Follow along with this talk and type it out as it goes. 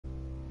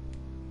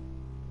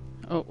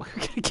Oh, we're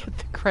gonna get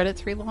the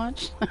credits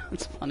relaunched?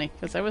 It's funny,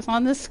 because I was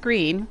on the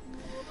screen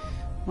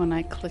when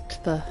I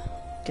clicked the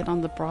get on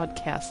the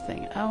broadcast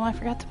thing. Oh, I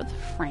forgot to put the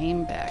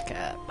frame back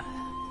up.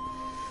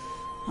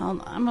 I'm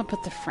gonna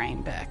put the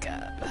frame back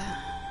up.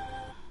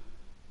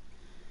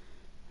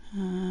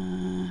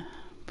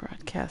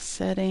 Broadcast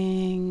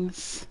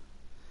settings.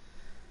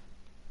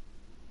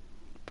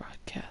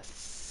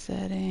 Broadcast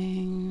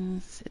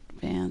settings.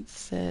 Advanced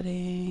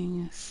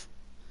settings.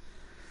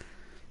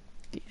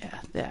 Yeah,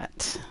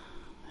 that.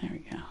 There we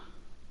go.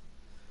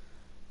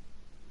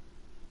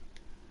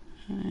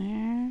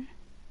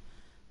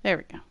 There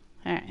we go.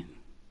 All right.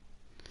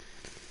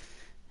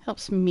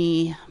 Helps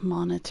me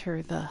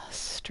monitor the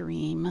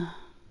stream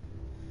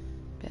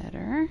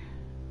better.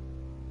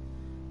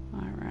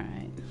 All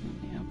right.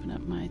 Let me open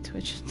up my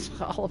Twitch.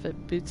 All of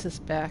it boots us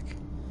back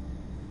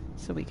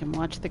so we can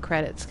watch the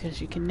credits, because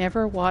you can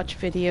never watch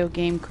video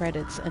game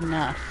credits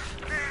enough.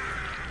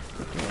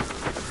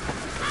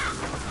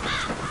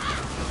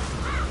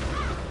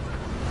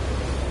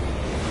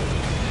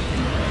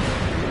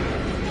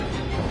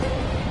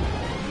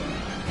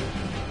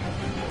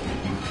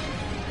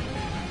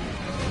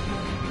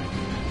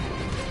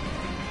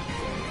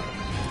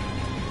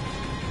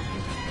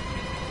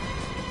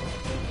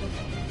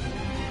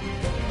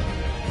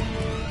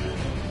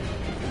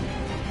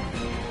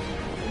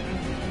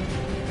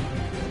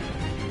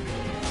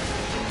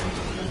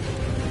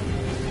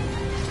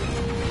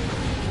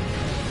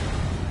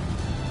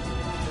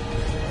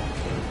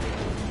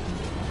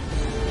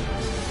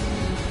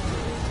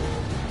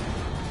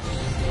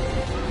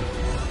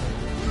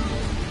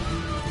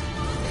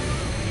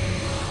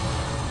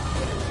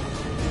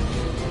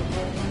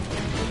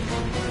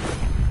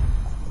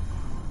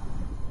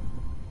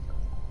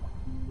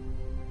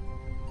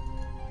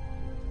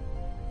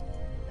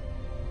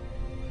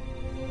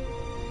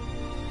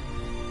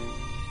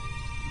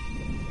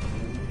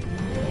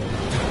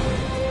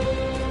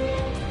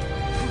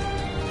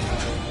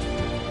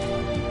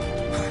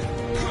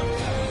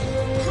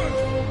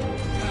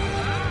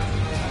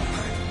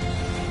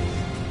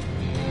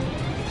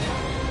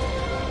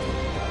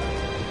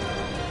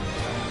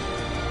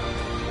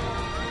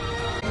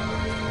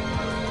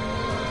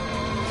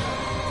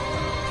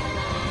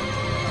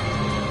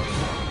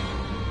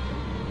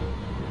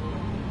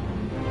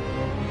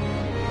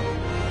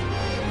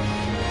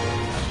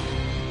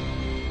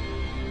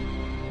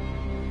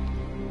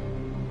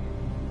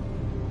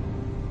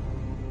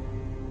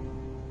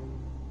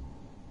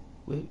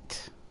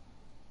 Woot.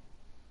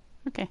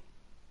 Okay.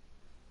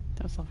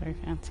 That was all very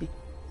fancy.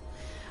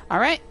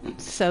 Alright,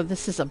 so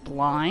this is a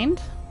blind.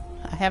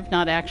 I have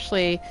not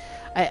actually...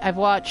 I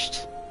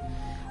watched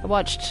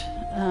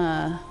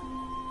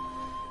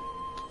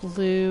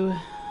Blue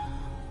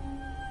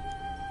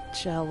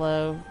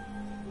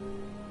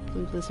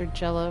Lizard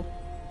Jello,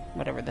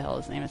 whatever the hell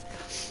his name is.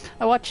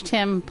 I watched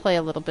him play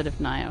a little bit of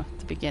Nioh at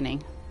the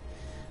beginning,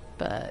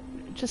 but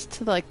just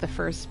to like the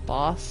first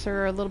boss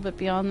or a little bit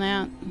beyond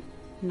that.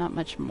 Not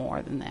much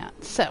more than that.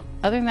 So,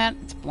 other than that,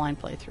 it's a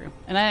blind playthrough.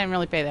 And I didn't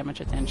really pay that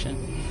much attention.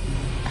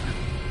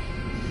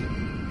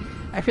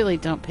 I really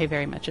don't pay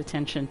very much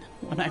attention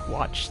when I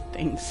watch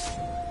things.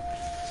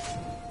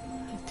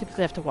 I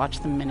typically have to watch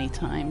them many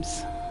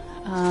times.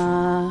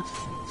 I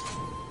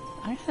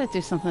gotta do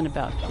something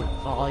about the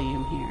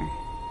volume here.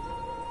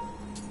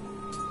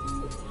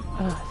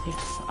 Oh,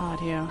 yes,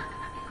 audio.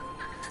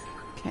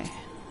 Okay.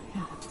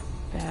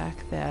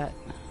 Back that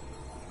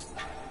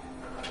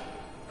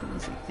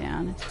music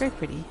down. It's very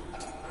pretty.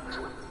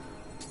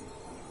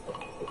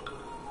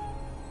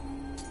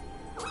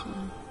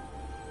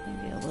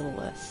 Maybe a little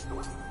less.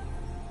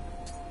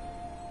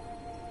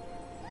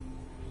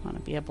 Want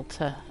to be able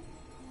to...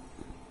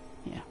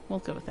 Yeah, we'll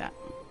go with that.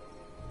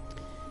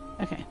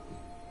 Okay.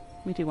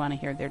 We do want to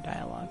hear their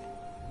dialogue.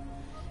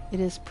 It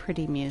is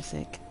pretty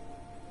music.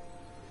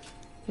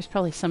 There's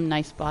probably some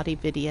nice body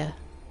video.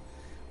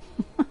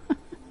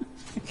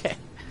 Okay.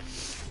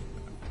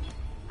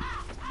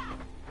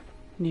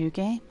 New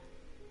game.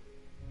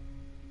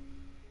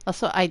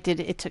 Also,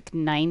 it took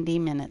 90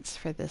 minutes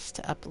for this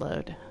to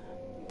upload,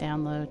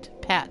 download,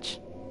 patch,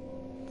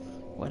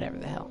 whatever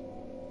the hell.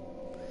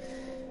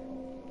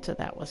 So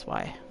that was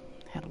why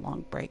I had a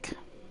long break.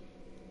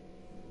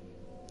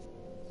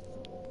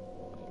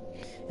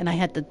 And I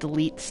had to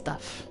delete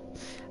stuff.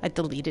 I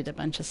deleted a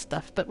bunch of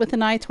stuff, but with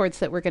an eye towards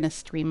that we're going to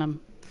stream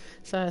them.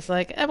 So I was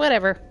like,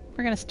 whatever,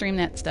 we're going to stream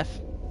that stuff.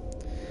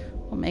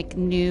 We'll make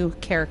new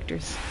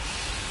characters.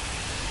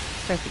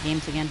 Start the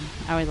games again.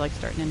 I always like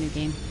starting a new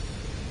game.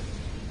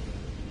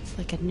 It's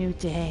like a new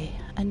day,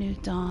 a new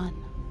dawn,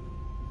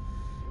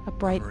 a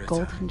bright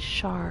golden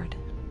shard.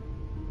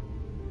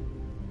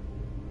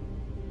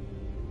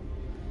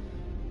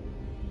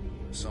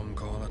 Some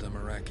call it a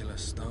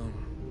miraculous stone.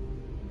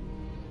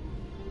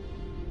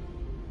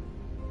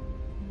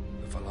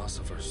 The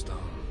Philosopher's Stone.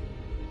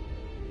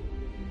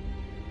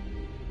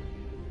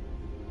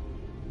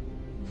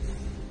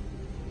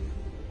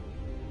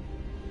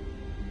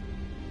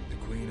 The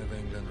Queen of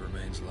England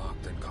remains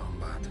locked in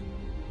combat.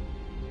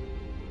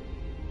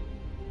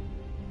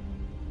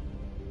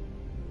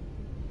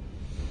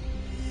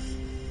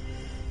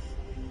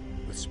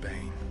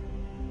 Spain.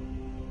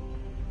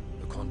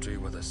 The country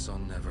where the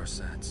sun never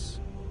sets.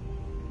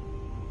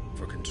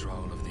 For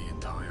control of the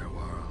entire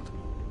world.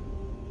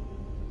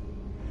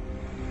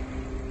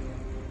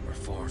 Our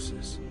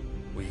forces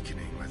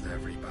weakening with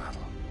every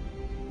battle.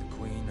 The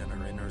Queen and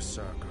her inner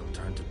circle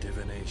turned to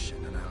divination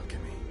and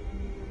alchemy,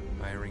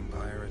 hiring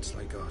pirates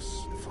like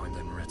us to find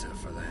Enrita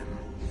for them.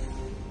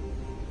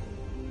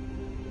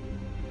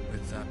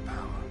 With that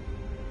power,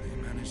 they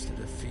managed to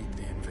defeat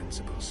the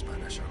invincible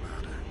Spanish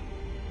Armada.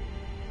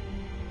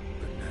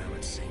 But now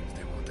it seems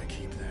they want to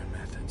keep their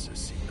methods a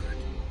secret.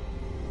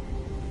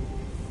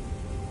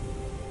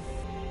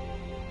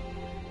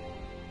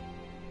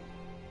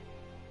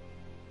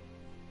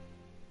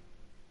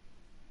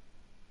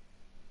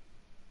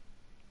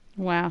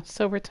 Wow,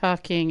 so we're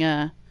talking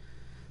the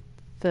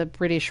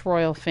British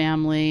royal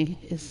family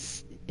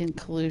is in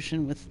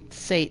collusion with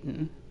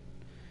Satan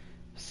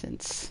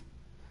since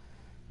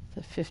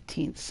the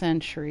 15th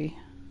century.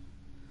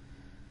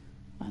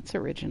 That's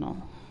original.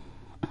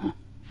 Not.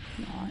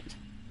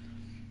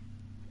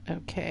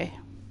 Okay.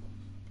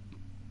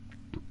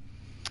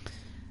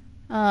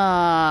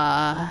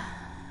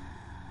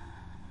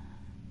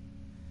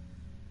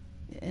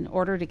 In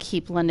order to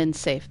keep London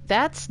safe.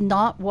 That's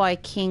not why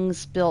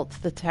kings built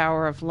the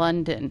Tower of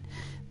London.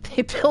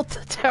 They built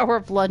the Tower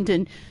of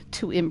London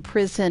to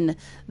imprison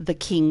the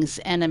king's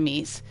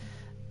enemies.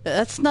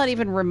 That's not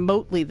even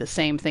remotely the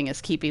same thing as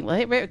keeping...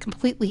 They're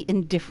completely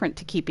indifferent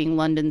to keeping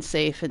London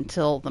safe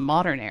until the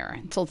modern era,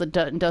 until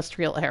the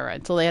industrial era,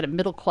 until they had a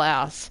middle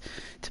class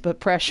to put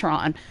pressure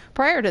on.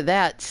 Prior to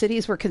that,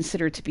 cities were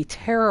considered to be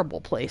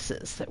terrible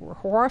places that were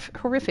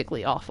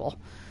horrifically awful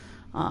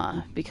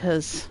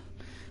because...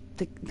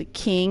 The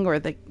king or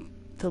the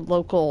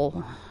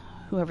local,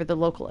 whoever the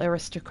local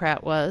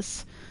aristocrat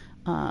was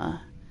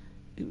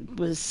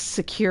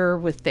secure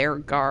with their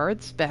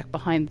guards back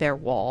behind their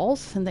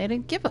walls, and they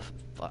didn't give a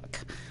fuck.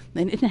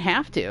 They didn't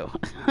have to.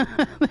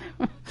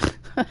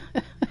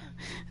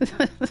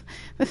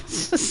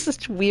 It's just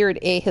such weird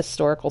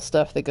ahistorical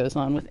stuff that goes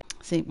on with it.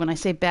 See, when I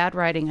say bad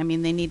writing, I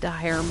mean they need to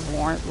hire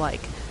more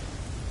like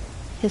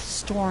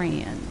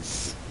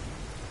historians,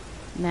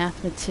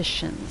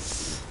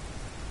 mathematicians,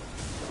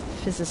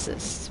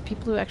 physicists,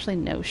 people who actually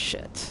know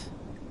shit,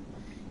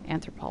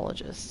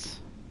 anthropologists,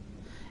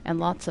 and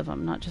lots of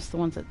them, not just the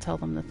ones that tell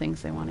them the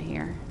things they want to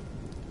hear.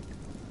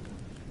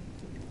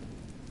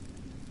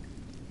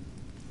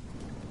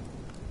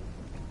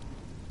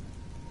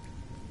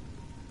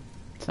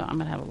 So I'm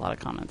going to have a lot of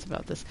comments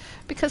about this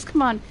because,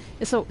 come on,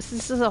 so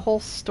this is a whole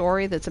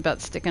story that's about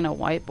sticking a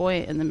white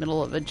boy in the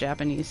middle of a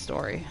Japanese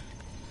story,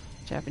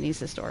 Japanese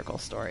historical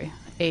story,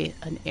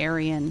 an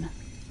Aryan,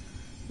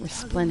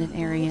 resplendent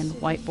Aryan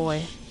white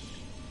boy.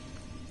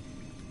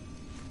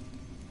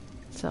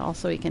 So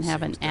also he can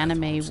have an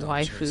anime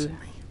waifu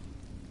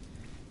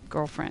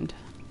girlfriend.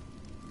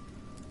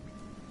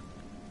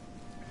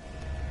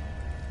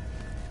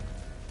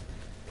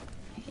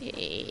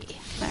 Hey,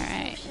 all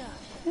right.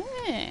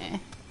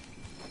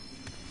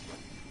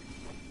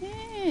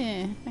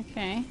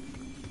 Okay.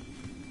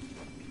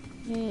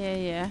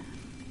 Yeah.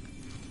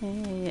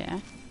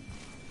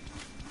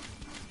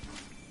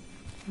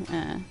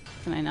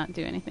 Can I not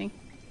do anything?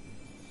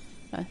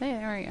 Oh, hey,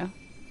 there we go.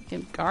 You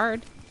can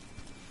guard.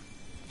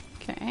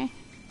 Okay.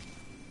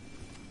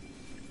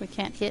 We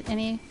can't hit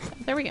any.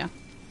 There we go.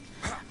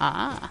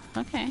 Ah,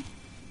 okay.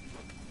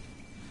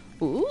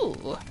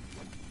 Ooh.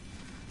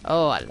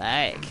 Oh, I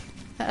like.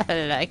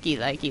 likey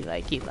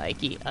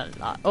a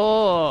lot.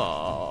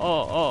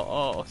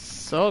 Oh,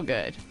 so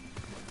good.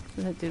 What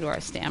does that do to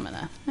our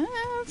stamina?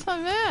 That's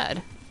not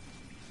bad.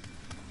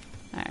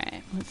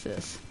 Alright, what's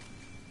this?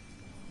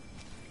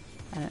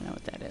 I don't know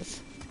what that is.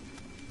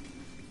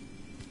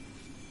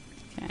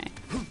 Okay.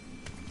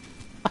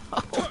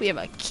 Oh, we have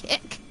a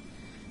kick.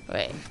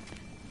 Wait.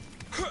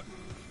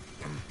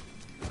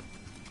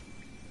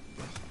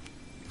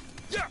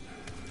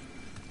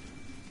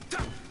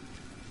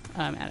 Oh,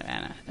 I'm out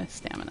of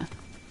stamina.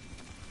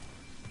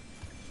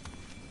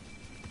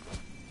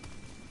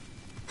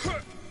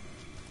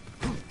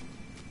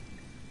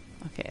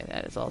 Okay,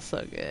 that is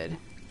also good.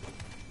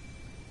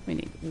 We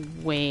need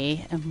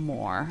way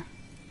more.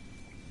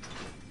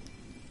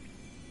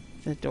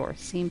 The door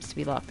seems to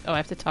be locked. Oh, I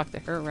have to talk to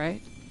her,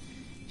 right?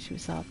 She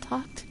was all,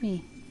 talk to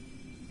me.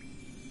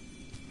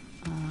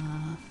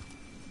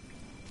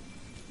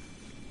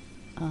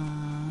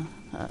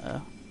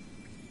 Uh-oh.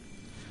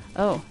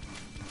 Oh.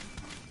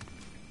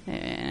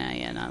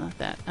 Yeah, not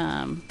that.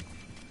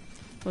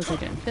 What was I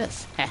doing?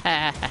 This.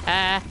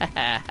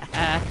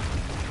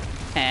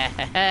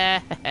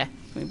 Can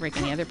we break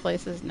any other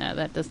places? No,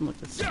 that doesn't look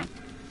the same.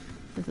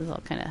 This is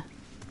all kind of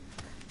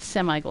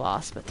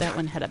semi-gloss, but that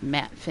one had a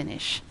matte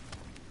finish.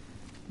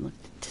 It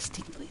looked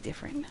distinctly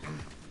different.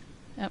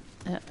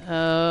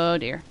 Oh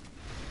dear.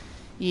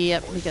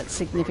 Yep, we got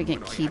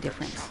significant key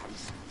difference.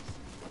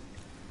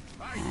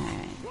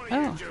 Alright.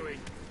 Oh.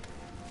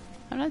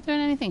 I'm not doing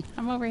anything.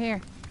 I'm over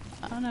here.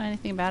 I don't know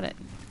anything about it.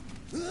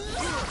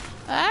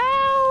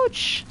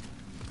 Ouch!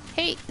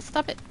 Hey,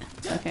 stop it.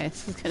 Okay,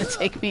 this is gonna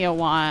take me a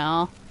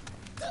while.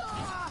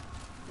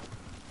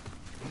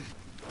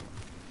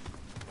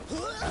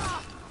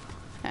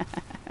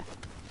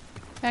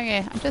 Okay,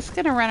 I'm just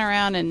gonna run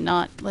around and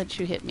not let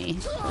you hit me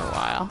for a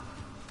while.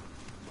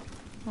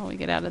 While we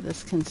get out of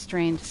this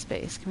constrained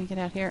space. Can we get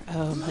out here?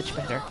 Oh, much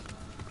better.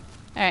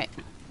 Alright.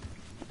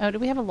 Oh, do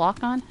we have a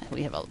lock on?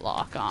 We have a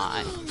lock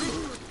on.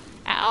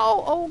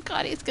 Ow! Oh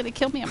god, he's gonna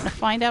kill me. I'm gonna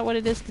find out what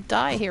it is to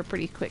die here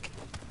pretty quick.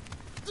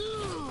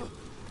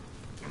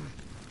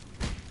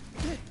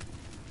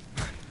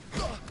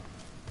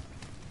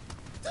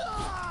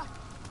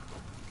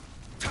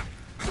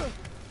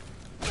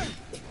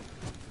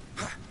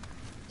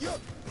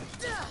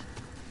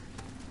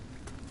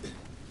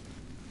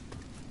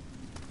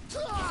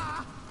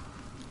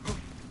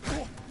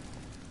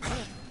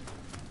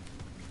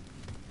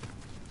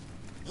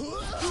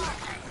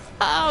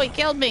 Oh, he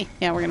killed me!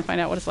 Yeah, we're gonna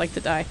find out what it's like to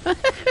die.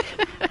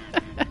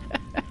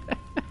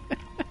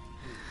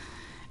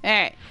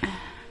 Alright.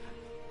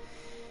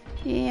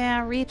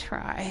 Yeah,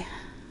 retry.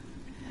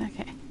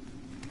 Okay.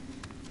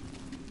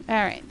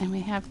 Alright, and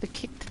we have the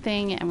kicked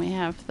thing and we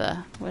have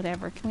the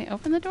whatever. Can we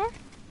open the door?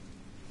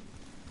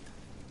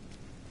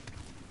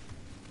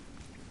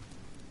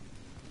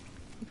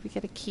 Did we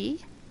get a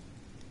key?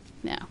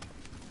 No. Can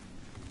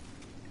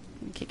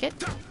we kick it?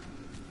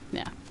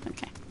 No.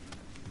 Okay.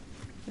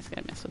 Just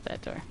gotta mess with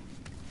that door.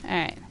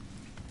 Alright.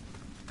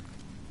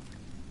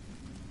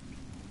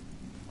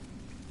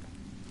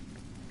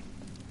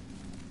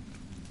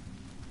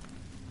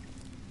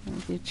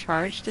 Do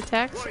charged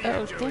attacks?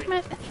 Oh, damn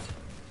it.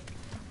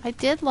 I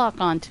did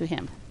lock on to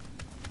him.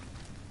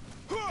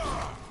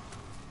 Oh,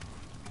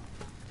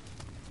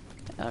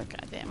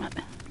 god damn it.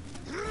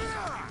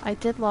 I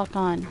did lock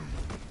on.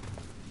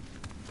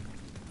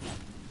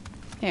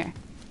 Here.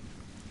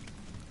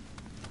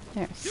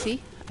 There,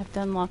 see? I've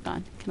done lock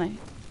on. Can I...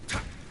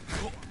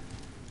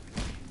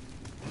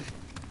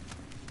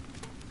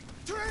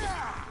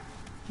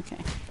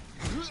 Okay.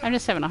 I'm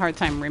just having a hard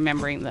time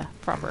remembering the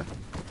proper...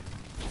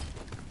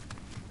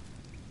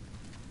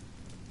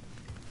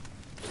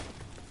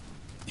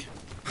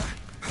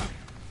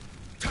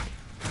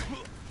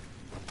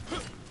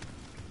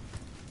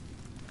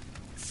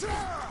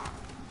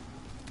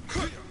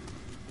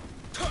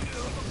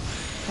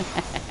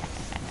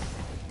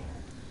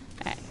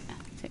 Alright,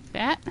 take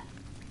that.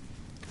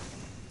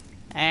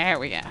 There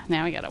we go.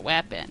 Now we got a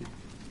weapon.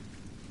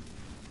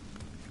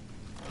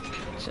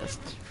 Just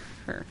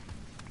for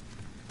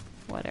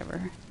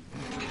whatever.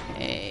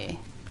 Hey.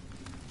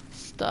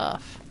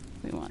 Stuff.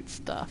 We want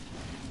stuff.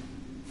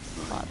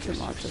 Lots and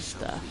lots of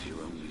stuff.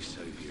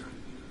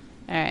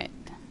 Alright.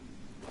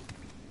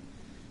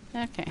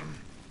 Okay.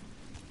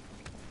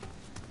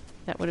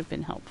 That would have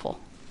been helpful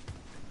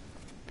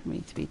for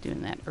me to be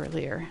doing that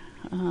earlier.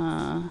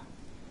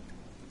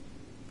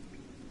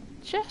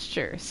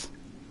 Gestures.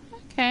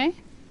 Okay.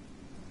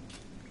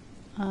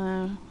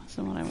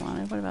 Wasn't what I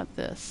wanted. What about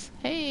this?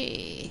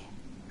 Hey!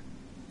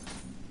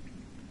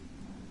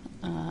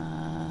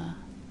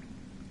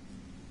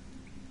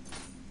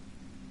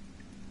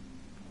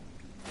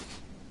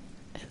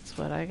 It's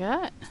what I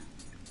got.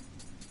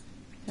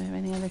 Do I have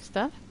any other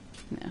stuff?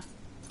 No.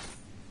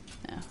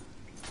 No.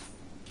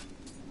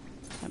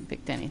 Haven't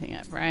picked anything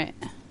up, right?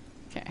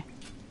 Okay.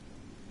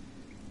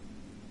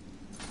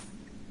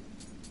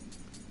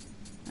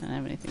 I don't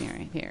have anything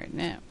right here.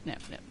 No, no,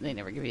 no. They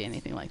never give you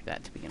anything like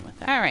that to begin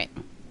with. Alright.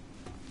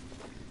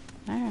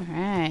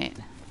 Alright.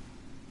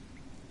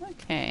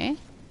 Okay.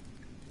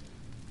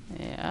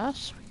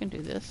 Yes, we can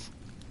do this.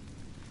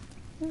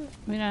 We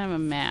don't have a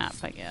map,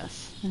 I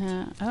guess.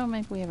 Oh,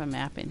 maybe we have a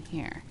map in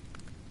here.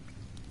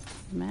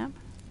 Map?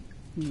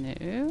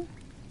 No.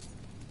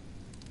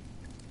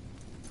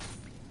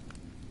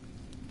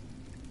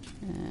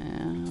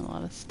 A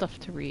lot of stuff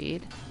to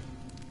read.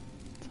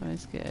 It's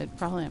always good.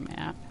 Probably a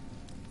map.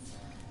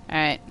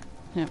 Alright.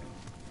 Yep.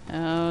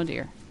 Oh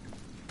dear.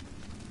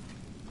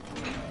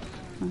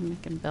 I'm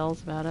making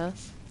bells about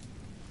us.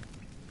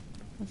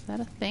 Was that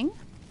a thing?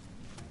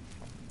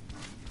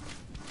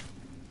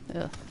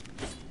 Ugh.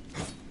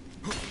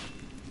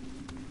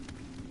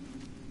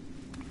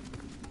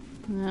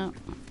 No.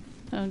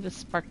 Oh, just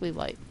sparkly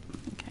light.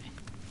 Okay.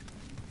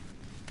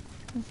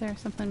 Is there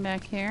something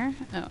back here?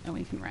 Oh, and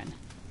we can run.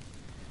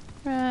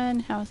 Run.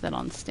 How is that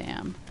on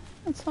stam?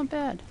 That's not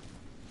bad.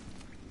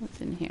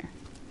 What's in here?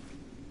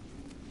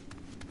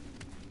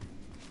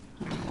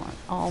 I want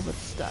all the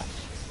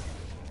stuff.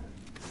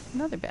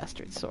 Another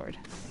bastard sword.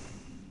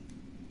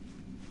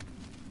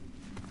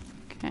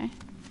 Okay.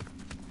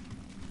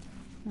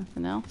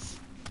 Nothing else?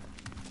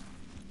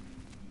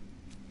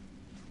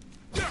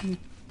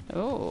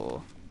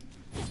 Oh.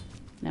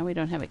 Now we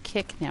don't have a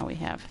kick, now we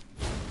have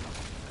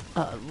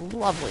a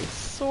lovely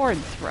sword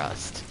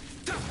thrust.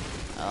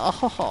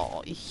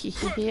 Oh,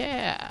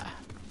 yeah.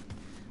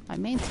 I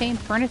maintain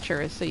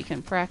furniture so you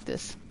can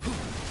practice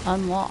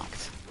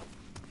unlocked.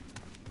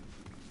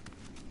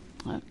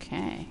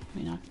 Okay.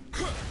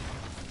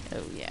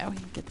 Oh yeah, we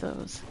can get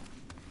those.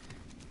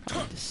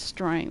 Probably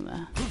destroying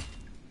the...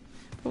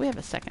 But we have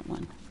a second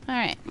one.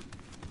 Alright.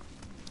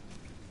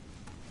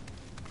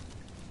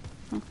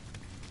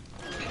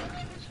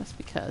 Just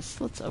because.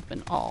 Let's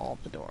open all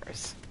the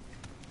doors.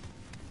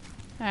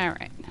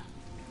 Alright.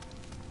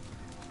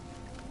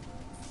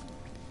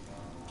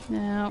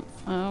 No.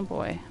 Oh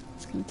boy.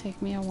 It's going to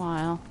take me a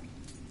while.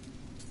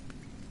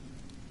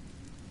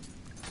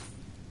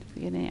 Did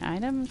we get any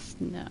items?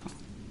 No.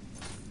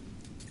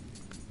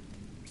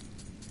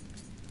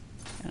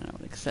 I don't know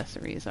what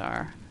accessories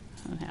are.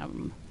 I don't have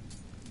them.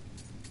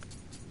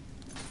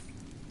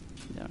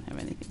 Don't have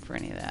anything for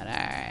any of that.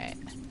 Alright.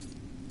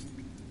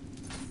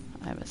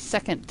 I have a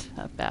second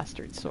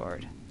bastard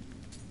sword.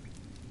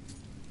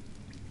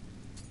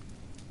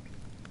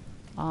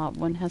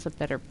 One has a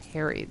better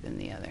parry than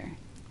the other.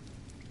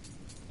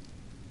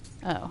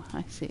 Oh,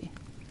 I see.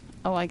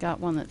 Oh, I got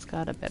one that's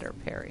got a better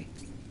parry.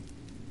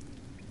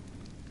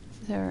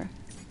 Is there...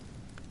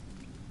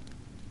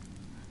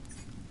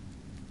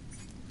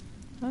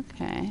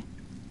 Okay.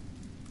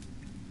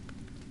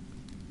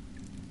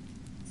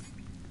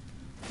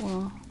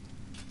 Well...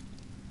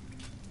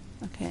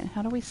 Okay, and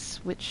how do we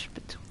switch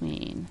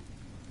between?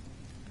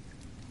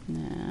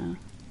 No.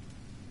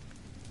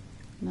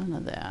 None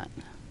of that.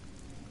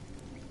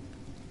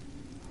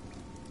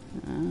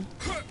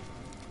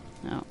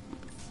 No.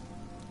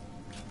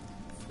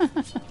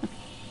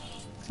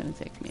 It's gonna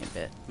take me a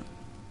bit.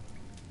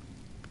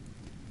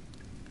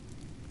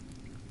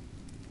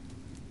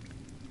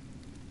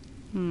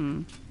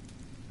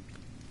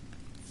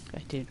 I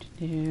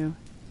do.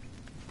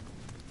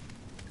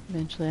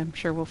 Eventually, I'm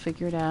sure we'll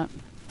figure it out.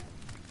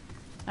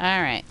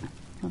 Alright.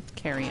 Let's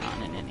carry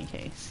on in any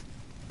case.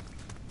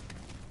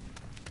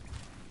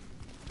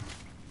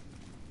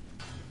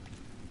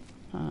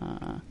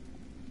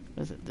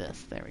 Was it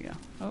this? There we go.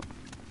 Oh.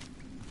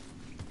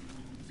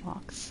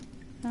 Box.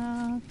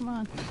 Come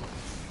on.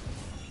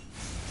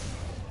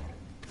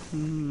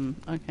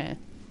 Okay.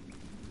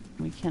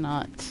 We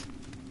cannot...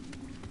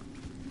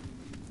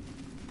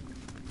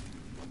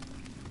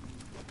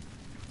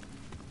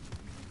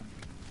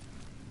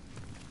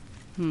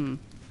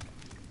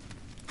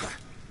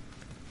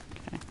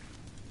 Okay.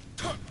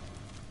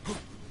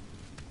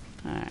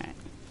 Alright.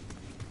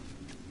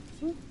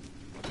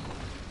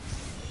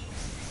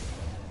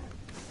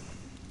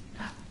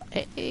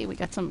 Hey, we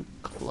got some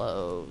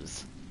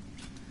clothes.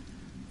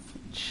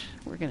 Which,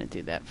 we're gonna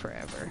do that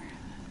forever.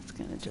 It's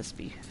gonna just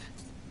be...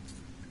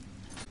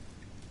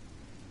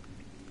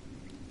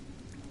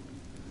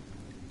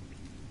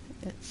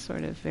 It's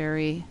sort of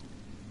very...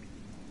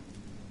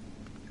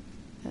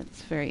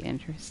 That's very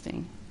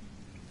interesting.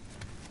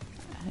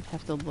 I'd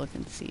have to look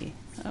and see.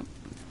 Oh,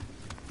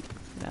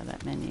 let's get out of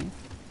that menu.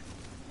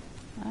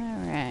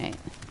 Alright.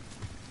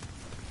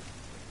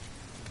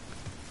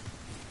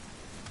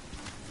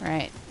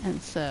 Right,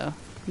 and so,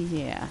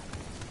 yeah.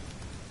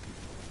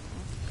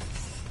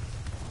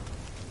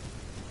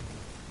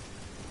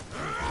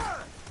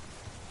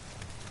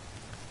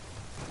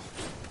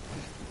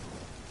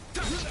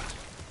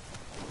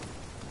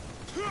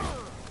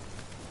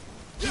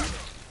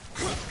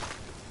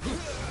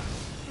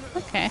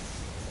 Okay.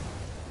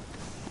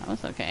 That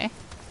was okay.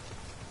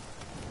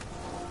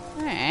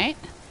 Alright.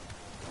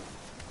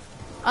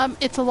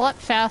 It's a lot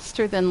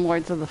faster than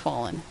Lords of the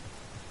Fallen.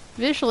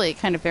 Visually, it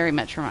kind of very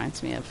much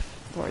reminds me of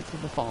Lords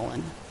of the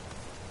Fallen.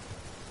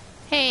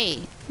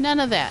 Hey! None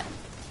of that!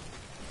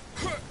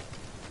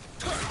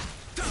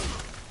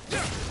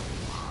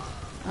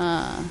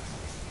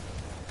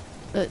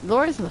 The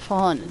Lords of the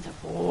Fallen,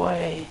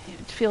 boy,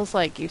 it feels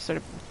like you sort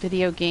of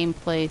video game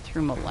play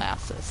through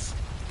molasses.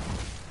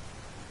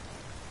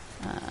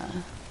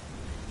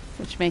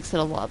 Which makes it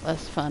a lot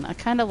less fun. I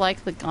kind of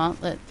like the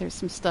gauntlet. There's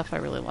some stuff I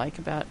really like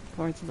about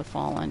Lords of the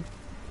Fallen.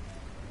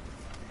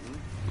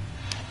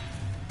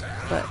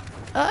 But,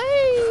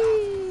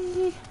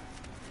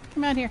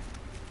 come out here.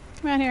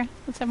 Come out here.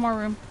 Let's have more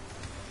room.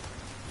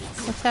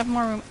 Let's have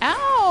more room.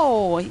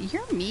 Ow!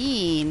 You're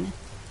mean.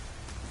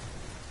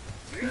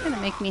 You're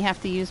gonna make me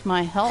have to use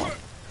my health.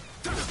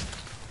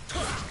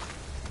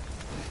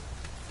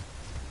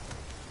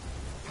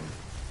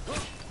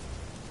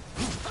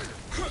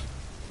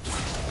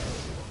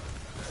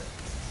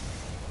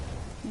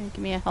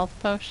 Give me a health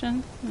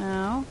potion?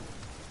 No.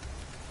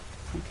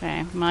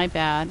 Okay, my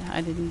bad.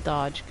 I didn't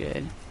dodge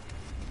good.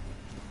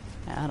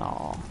 At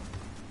all.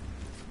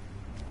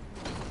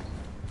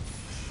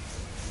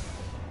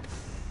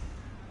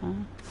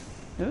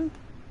 Ooh,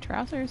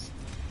 trousers.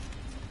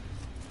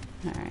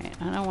 Alright,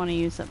 I don't want to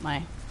use up my...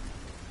 I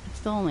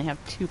still only have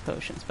 2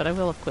 potions, but I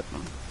will equip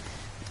them.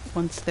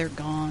 Once they're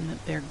gone,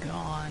 they're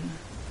gone.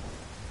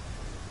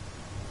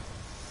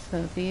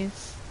 So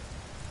these...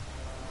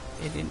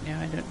 I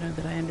don't know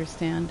that I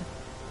understand.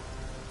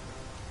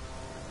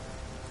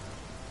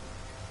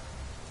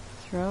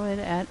 Throw it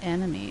at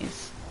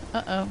enemies.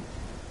 Uh-oh.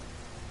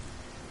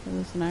 We're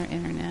losing our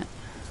internet.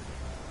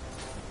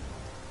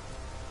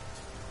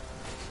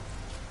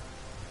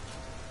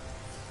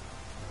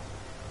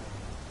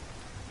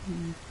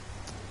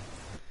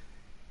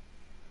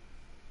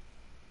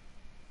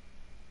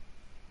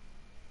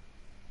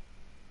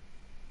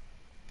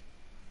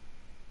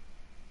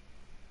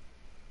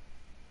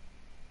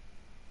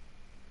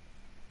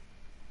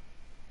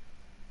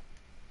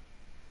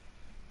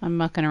 I'm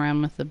mucking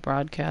around with the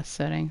broadcast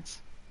settings.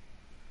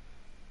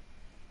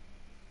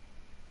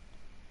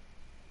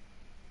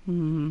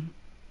 Yeah,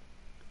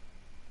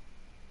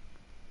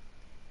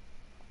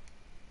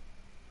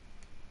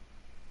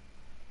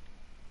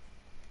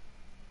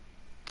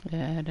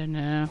 I don't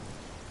know.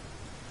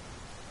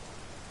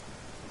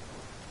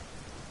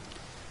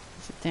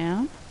 Is it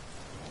down?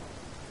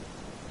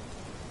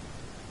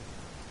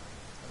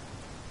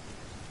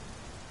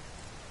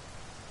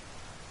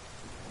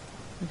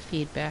 The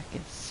feedback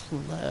is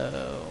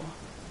slow.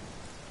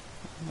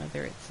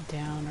 Whether it's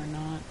down or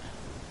not.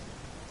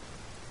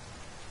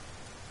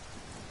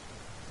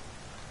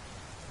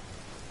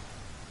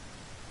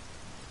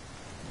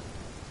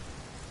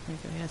 There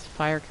you go. He has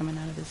fire coming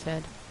out of his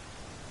head.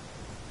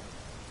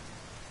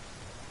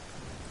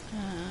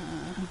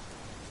 I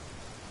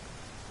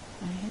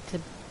had to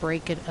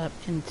break it up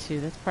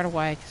into... That's part of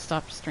why I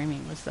stopped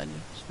streaming, was that I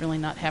was really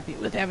not happy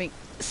with having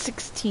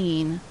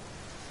 16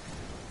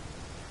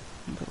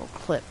 little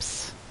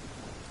clips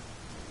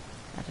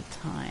at a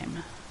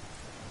time.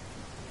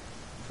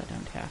 If I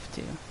don't have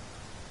to.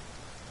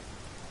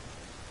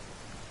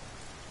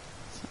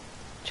 So,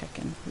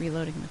 checking,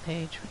 reloading the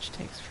page, which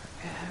takes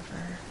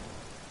forever.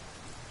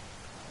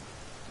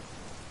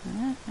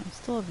 I'm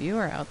still a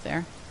viewer out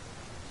there.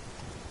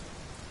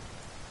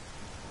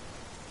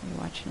 Are you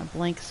watching a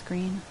blank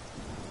screen?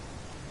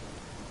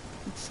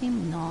 It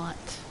seemed not.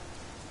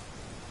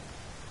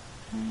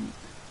 Right.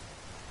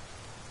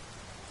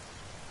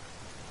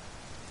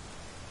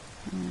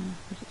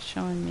 But it's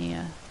showing me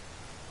a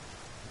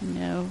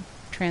no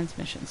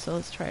transmission. So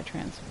let's try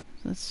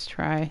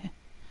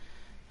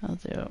I'll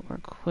do it real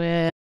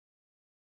quick.